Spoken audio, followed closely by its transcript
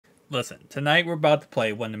listen, tonight we're about to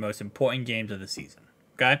play one of the most important games of the season,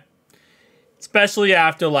 okay? Especially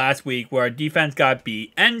after last week where our defense got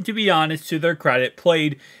beat, and to be honest, to their credit,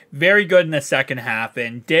 played very good in the second half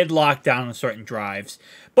and did lock down on certain drives.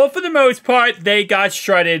 But for the most part, they got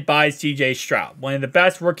shredded by C.J. Stroud, one of the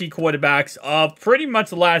best rookie quarterbacks of pretty much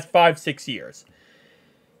the last 5-6 years.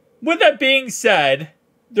 With that being said,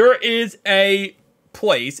 there is a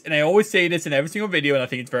place, and I always say this in every single video, and I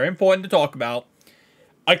think it's very important to talk about,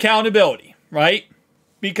 accountability, right?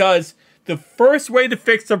 Because the first way to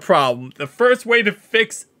fix a problem, the first way to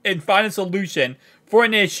fix and find a solution for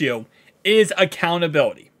an issue is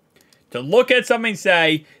accountability. To look at something and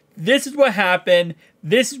say, this is what happened,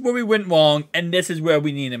 this is where we went wrong, and this is where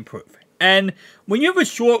we need to improve. And when you have a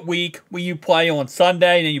short week where you play on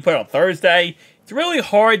Sunday and then you play on Thursday, it's really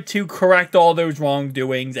hard to correct all those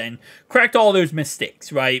wrongdoings and correct all those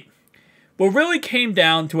mistakes, right? What really came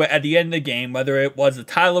down to it at the end of the game, whether it was a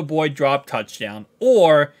Tyler Boyd drop touchdown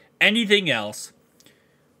or anything else,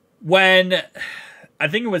 when I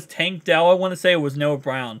think it was Tank Dell, I want to say it was Noah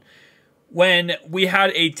Brown, when we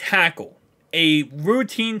had a tackle, a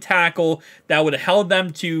routine tackle that would have held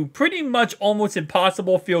them to pretty much almost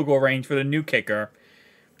impossible field goal range for the new kicker.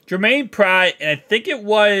 Jermaine Pratt, and I think it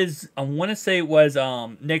was, I want to say it was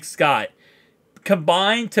Nick Scott,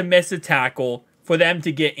 combined to miss a tackle for them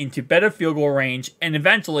to get into better field goal range and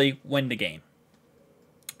eventually win the game.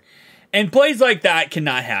 And plays like that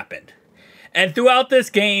cannot happen. And throughout this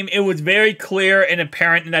game, it was very clear and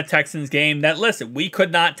apparent in that Texans game that, listen, we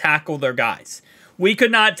could not tackle their guys. We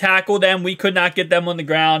could not tackle them. We could not get them on the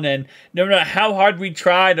ground. And no matter how hard we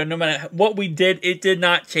tried or no matter what we did, it did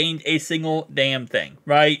not change a single damn thing,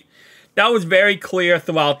 right? That was very clear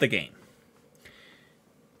throughout the game.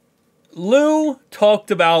 Lou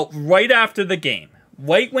talked about right after the game,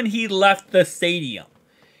 right when he left the stadium,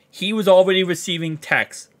 he was already receiving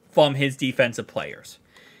texts from his defensive players.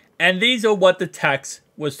 And these are what the text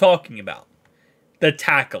was talking about. The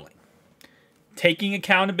tackling. Taking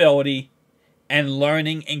accountability and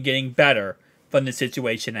learning and getting better from the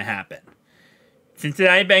situation that happened.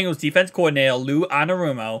 Cincinnati Bengals defense coordinator Lou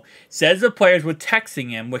Anarumo says the players were texting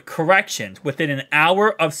him with corrections within an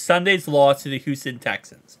hour of Sunday's loss to the Houston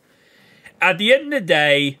Texans. At the end of the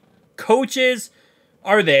day, coaches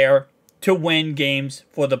are there to win games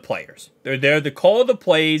for the players. They're there to call the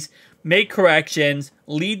plays, make corrections,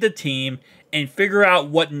 lead the team, and figure out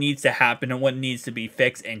what needs to happen and what needs to be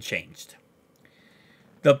fixed and changed.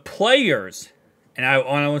 The players, and I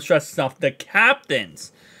want to stress this off, the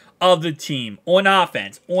captains of the team, on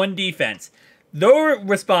offense, on defense, their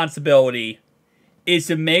responsibility is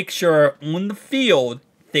to make sure on the field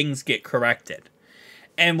things get corrected.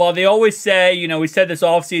 And while they always say, you know, we said this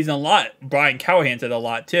offseason a lot, Brian Callahan said a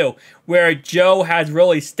lot too, where Joe has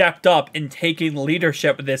really stepped up in taking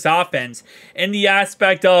leadership of this offense in the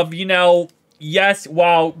aspect of, you know, yes,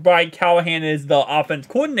 while Brian Callahan is the offense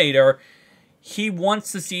coordinator, he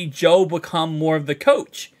wants to see Joe become more of the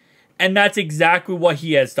coach. And that's exactly what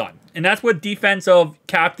he has done. And that's what defensive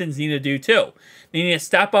captains need to do too. They need to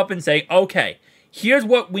step up and say, okay, here's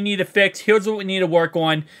what we need to fix. Here's what we need to work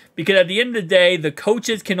on. Because at the end of the day, the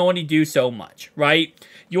coaches can only do so much, right?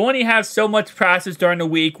 You only have so much practice during the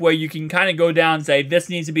week where you can kind of go down and say, this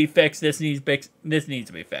needs to be fixed, this needs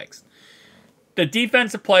to be fixed. The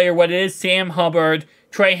defensive player, whether it is Sam Hubbard,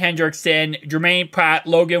 Trey Hendrickson, Jermaine Pratt,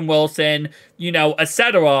 Logan Wilson, you know,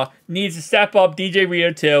 etc., needs to step up, DJ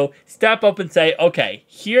Reader too, step up and say, okay,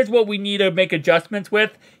 here's what we need to make adjustments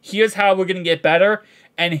with, here's how we're going to get better,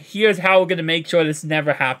 and here's how we're going to make sure this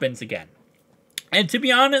never happens again. And to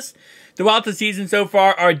be honest, throughout the season so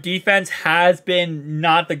far, our defense has been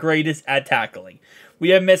not the greatest at tackling. We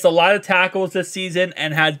have missed a lot of tackles this season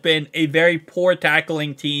and has been a very poor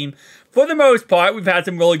tackling team. For the most part, we've had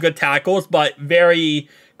some really good tackles, but very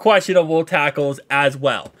questionable tackles as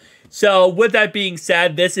well. So, with that being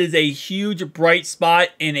said, this is a huge bright spot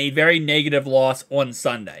in a very negative loss on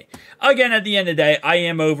Sunday. Again, at the end of the day, I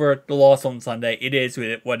am over the loss on Sunday. It is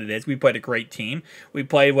what it is. We played a great team. We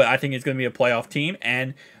played what I think is going to be a playoff team,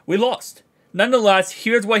 and we lost. Nonetheless,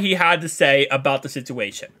 here's what he had to say about the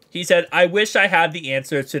situation. He said, I wish I had the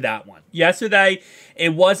answer to that one. Yesterday,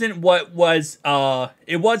 it wasn't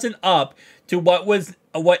up to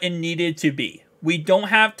what it needed to be. We don't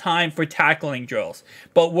have time for tackling drills,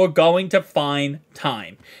 but we're going to find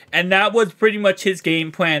time. And that was pretty much his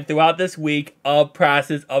game plan throughout this week of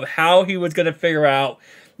practice of how he was going to figure out,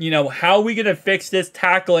 you know, how are we going to fix this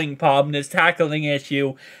tackling problem, this tackling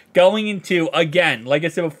issue, going into, again, like I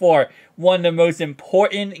said before, one of the most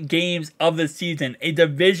important games of the season, a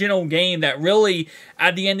divisional game that really,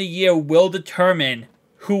 at the end of the year, will determine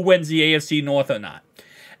who wins the AFC North or not.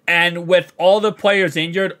 And with all the players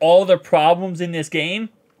injured, all the problems in this game,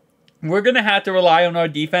 we're going to have to rely on our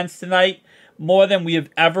defense tonight more than we have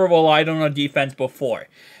ever relied on our defense before.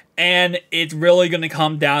 And it's really going to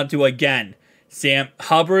come down to, again, Sam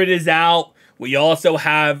Hubbard is out. We also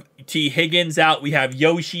have T. Higgins out. We have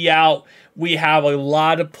Yoshi out. We have a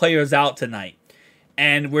lot of players out tonight.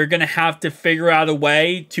 And we're going to have to figure out a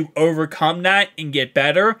way to overcome that and get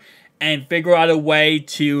better. And figure out a way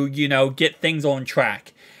to, get things on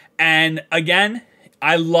track. And again,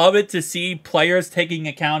 I love it to see players taking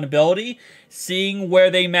accountability, seeing where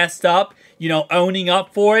they messed up, owning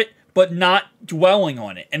up for it, but not dwelling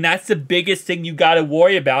on it. And that's the biggest thing you got to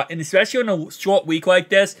worry about. And especially on a short week like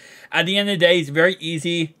this, at the end of the day, it's very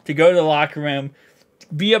easy to go to the locker room,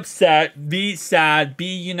 be upset, be sad,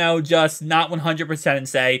 be, just not 100% and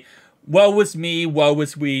say, woe was me, woe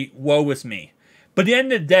was we, woe was me. But at the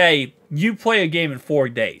end of the day, you play a game in 4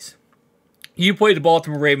 days. You play the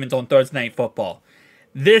Baltimore Ravens on Thursday Night Football.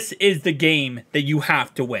 This is the game that you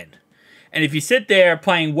have to win. And if you sit there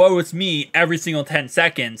playing woe is me every single 10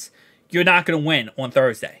 seconds, you're not going to win on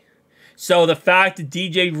Thursday. So the fact that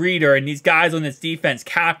DJ Reader and these guys on this defense,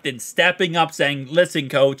 captain, stepping up saying, listen,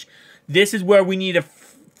 coach, this is where we need to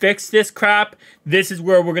fix this crap. This is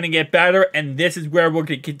where we're going to get better. And this is where we're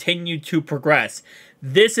going to continue to progress.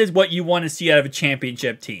 This is what you want to see out of a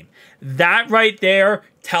championship team. That right there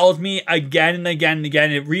tells me again and again and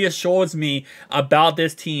again, it reassures me about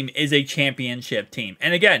this team is a championship team.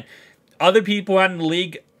 And again, other people out in the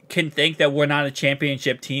league can think that we're not a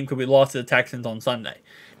championship team because we lost to the Texans on Sunday.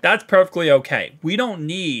 That's perfectly okay. We don't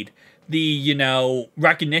need the,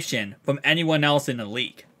 recognition from anyone else in the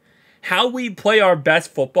league. How we play our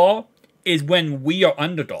best football is when we are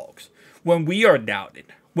underdogs, when we are doubted,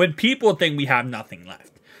 when people think we have nothing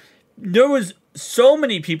left. There was so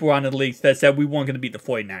many people around the league that said we weren't going to beat the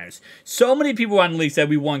 49ers. So many people around the league said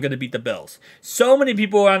we weren't going to beat the Bills. So many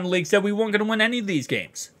people around the league said we weren't going to win any of these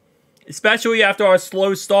games. Especially after our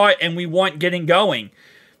slow start and we weren't getting going.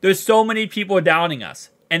 There's so many people doubting us.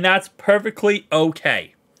 And that's perfectly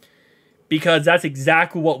okay. Because that's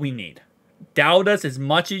exactly what we need. Doubt us as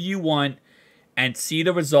much as you want and see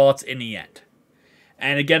the results in the end.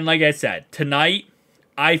 And again, like I said, tonight,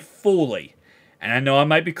 I fully, and I know I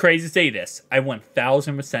might be crazy to say this, I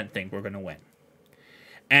 1000% think we're going to win.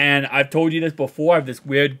 And I've told you this before, I have this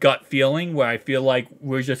weird gut feeling where I feel like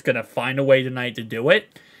we're just going to find a way tonight to do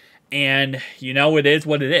it. And, it is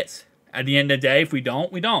what it is. At the end of the day, if we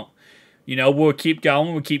don't, we don't. We'll keep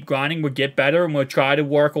going, we'll keep grinding, we'll get better, and we'll try to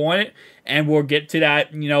work on it. And we'll get to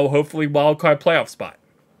that, hopefully wild card playoff spot.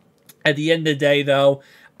 At the end of the day, though,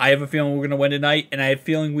 I have a feeling we're going to win tonight, and I have a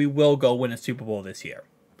feeling we will go win a Super Bowl this year.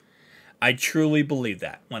 I truly believe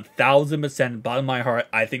that. 1000% bottom of my heart,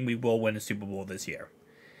 I think we will win a Super Bowl this year.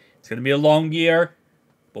 It's going to be a long year,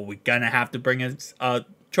 but we're going to have to bring a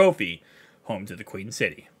trophy home to the Queen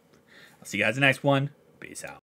City. I'll see you guys in the next one. Peace out.